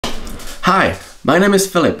Hi, my name is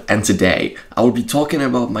Philip and today I will be talking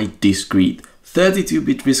about my discrete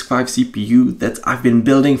 32-bit RISC-V CPU that I've been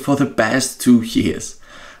building for the past 2 years.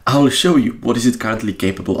 I will show you what is it currently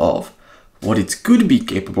capable of, what it could be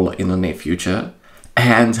capable in the near future,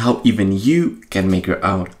 and how even you can make your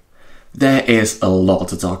own. There is a lot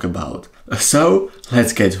to talk about, so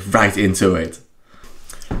let's get right into it.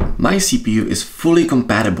 My CPU is fully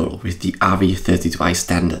compatible with the RE32i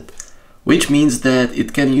standard, which means that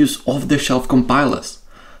it can use off-the-shelf compilers.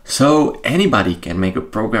 So anybody can make a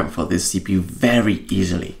program for this CPU very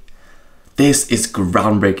easily. This is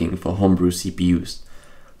groundbreaking for homebrew CPUs,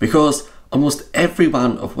 because almost every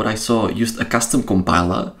one of what I saw used a custom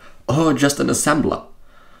compiler or just an assembler.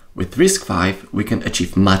 With RISC-V, we can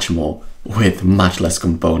achieve much more with much less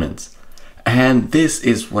components. And this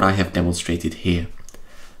is what I have demonstrated here.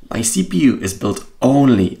 My CPU is built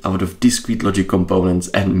only out of discrete logic components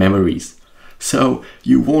and memories, so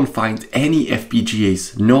you won't find any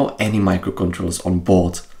FPGAs nor any microcontrollers on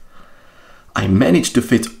board. I managed to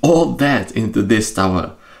fit all that into this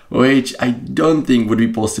tower, which I don't think would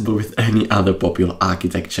be possible with any other popular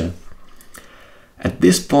architecture. At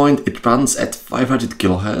this point it runs at 500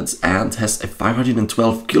 kHz and has a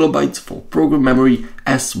 512 KB for program memory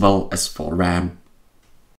as well as for RAM.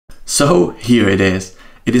 So here it is.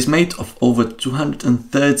 It is made of over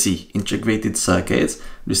 230 integrated circuits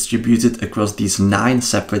distributed across these 9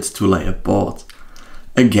 separate 2-layer boards.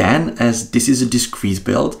 Again, as this is a discrete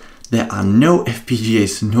build, there are no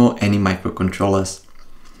FPGAs nor any microcontrollers.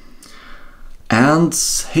 And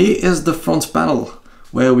here is the front panel,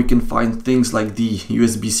 where we can find things like the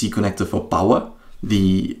USB-C connector for power,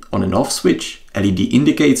 the on and off switch, LED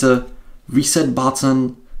indicator, reset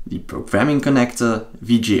button, the programming connector,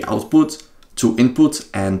 VGA output, 2 input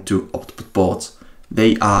and 2 output ports.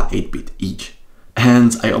 They are 8-bit each.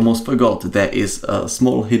 And I almost forgot, there is a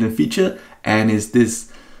small hidden feature, and is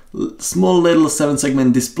this small little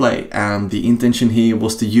 7-segment display, and the intention here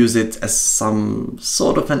was to use it as some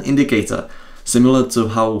sort of an indicator, similar to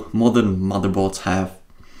how modern motherboards have.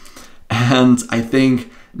 And I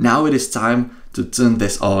think now it is time to turn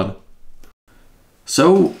this on.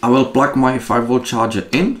 So I will plug my 5V charger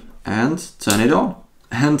in and turn it on.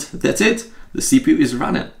 And that's it. The CPU is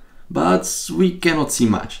running, but we cannot see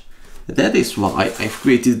much. That is why I've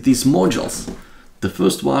created these modules. The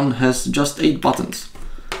first one has just 8 buttons.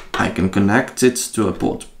 I can connect it to a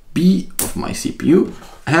port B of my CPU,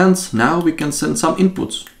 and now we can send some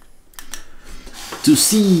inputs. To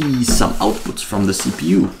see some outputs from the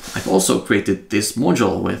CPU, I've also created this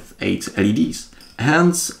module with 8 LEDs,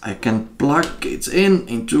 and I can plug it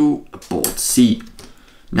into a port C.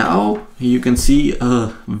 Now you can see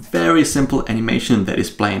a very simple animation that is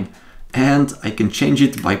playing, and I can change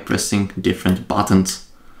it by pressing different buttons.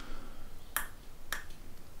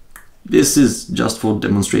 This is just for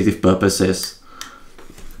demonstrative purposes,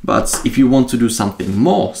 but if you want to do something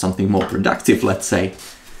more productive, let's say,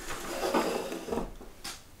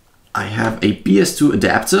 I have a PS2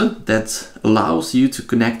 adapter that allows you to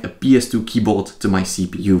connect a PS2 keyboard to my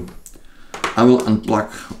CPU. I will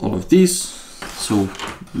unplug all of these, so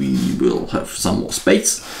we will have some more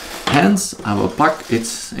space, and I will plug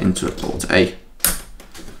it into a port A.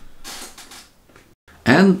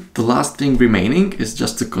 And the last thing remaining is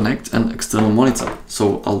just to connect an external monitor.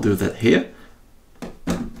 So I'll do that here,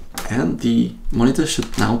 and the monitor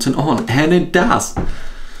should now turn on, and it does.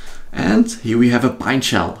 And here we have a Pine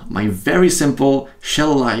shell, my very simple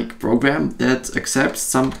shell-like program that accepts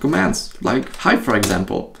some commands, like hi, for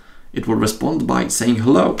example. It will respond by saying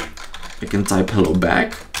hello. I can type hello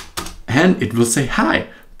back, and it will say hi.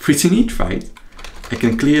 Pretty neat, right? I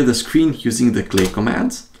can clear the screen using the clear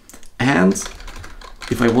command, and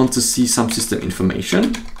if I want to see some system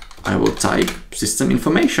information, I will type system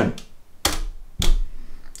information.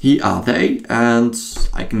 Here are they, and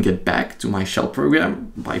I can get back to my shell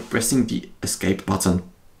program by pressing the escape button.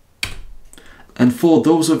 And for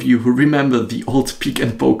those of you who remember the old peek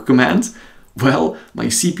and poke command, well, my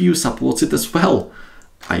CPU supports it as well.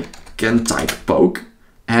 I can type poke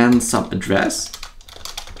and some address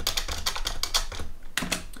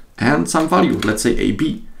and some value, let's say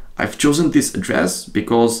AB. I've chosen this address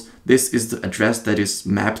because this is the address that is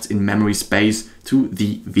mapped in memory space to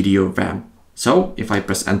the video RAM. So if I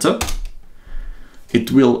press enter, it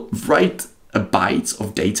will write a byte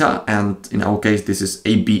of data, and in our case this is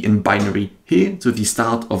AB in binary, here to the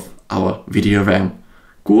start of our video RAM.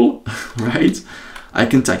 Cool, right? I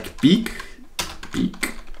can type peek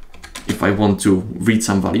if I want to read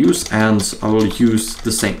some values, and I will use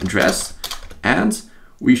the same address, and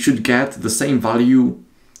we should get the same value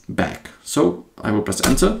back. So I will press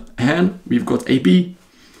enter, and we've got AB.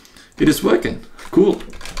 it is working. Cool.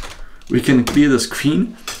 We can clear the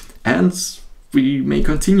screen and we may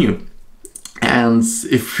continue. And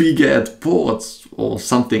if we get bored or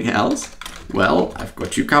something else, well, I've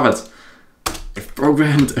got you covered. I've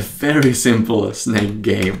programmed a very simple snake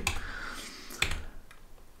game.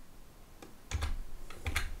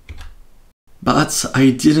 But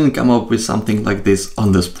I didn't come up with something like this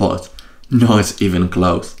on the spot, not even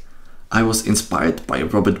close. I was inspired by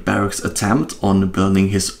Robert Baruch's attempt on building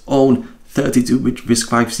his own 32-bit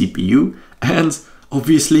RISC-V CPU, and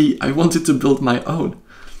obviously I wanted to build my own.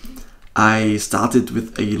 I started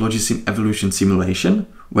with a Logisim evolution simulation,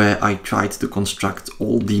 where I tried to construct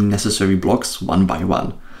all the necessary blocks one by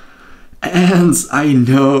one. And I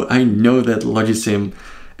know that Logisim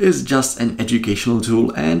is just an educational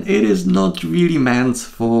tool and it is not really meant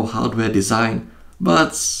for hardware design,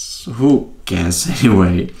 but who cares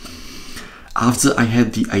anyway? After I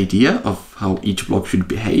had the idea of how each block should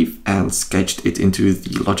behave and sketched it into the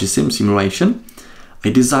Logisim simulation, I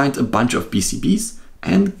designed a bunch of PCBs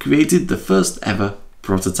and created the first ever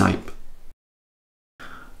prototype.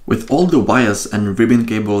 With all the wires and ribbon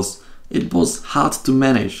cables, it was hard to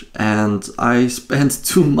manage, and I spent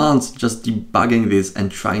 2 months just debugging this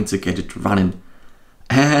and trying to get it running.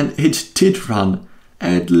 And it did run,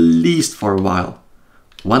 at least for a while.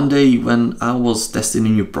 One day when I was testing a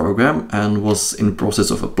new program and was in the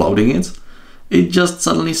process of uploading it, it just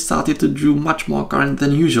suddenly started to draw much more current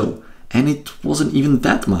than usual. And it wasn't even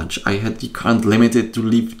that much. I had the current limited to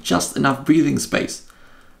leave just enough breathing space.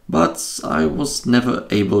 But I was never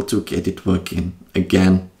able to get it working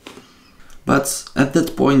again. But at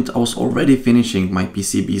that point I was already finishing my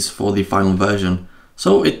PCBs for the final version,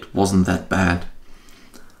 so it wasn't that bad.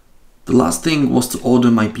 The last thing was to order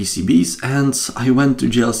my PCBs, and I went to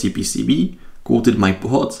JLC PCB, quoted my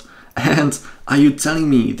board, and are you telling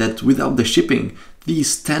me that without the shipping,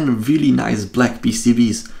 these 10 really nice black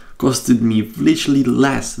PCBs costed me literally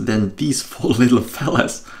less than these 4 little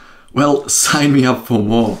fellas? Well, sign me up for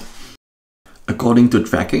more. According to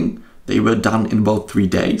tracking, they were done in about 3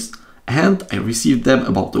 days, and I received them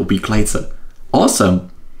about a week later. Awesome!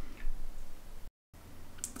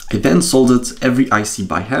 I then soldered every IC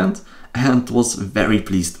by hand and was very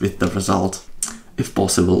pleased with the result. If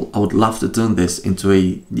possible, I would love to turn this into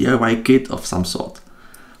a DIY kit of some sort.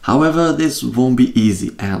 However, this won't be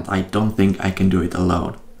easy and I don't think I can do it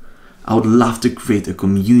alone. I would love to create a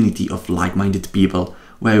community of like-minded people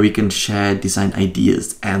where we can share design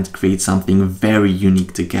ideas and create something very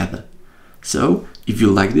unique together. So, if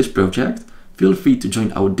you like this project, feel free to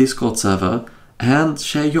join our Discord server and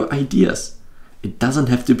share your ideas. It doesn't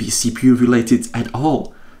have to be CPU related at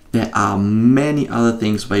all. There are many other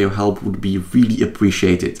things where your help would be really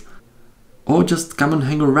appreciated. Or just come and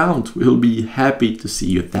hang around, we'll be happy to see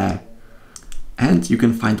you there. And you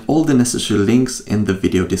can find all the necessary links in the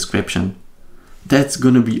video description. That's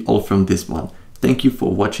gonna be all from this one. Thank you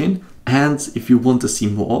for watching, and if you want to see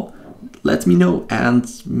more, let me know and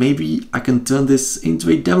maybe I can turn this into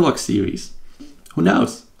a devlog series. Who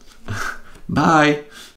knows? Bye!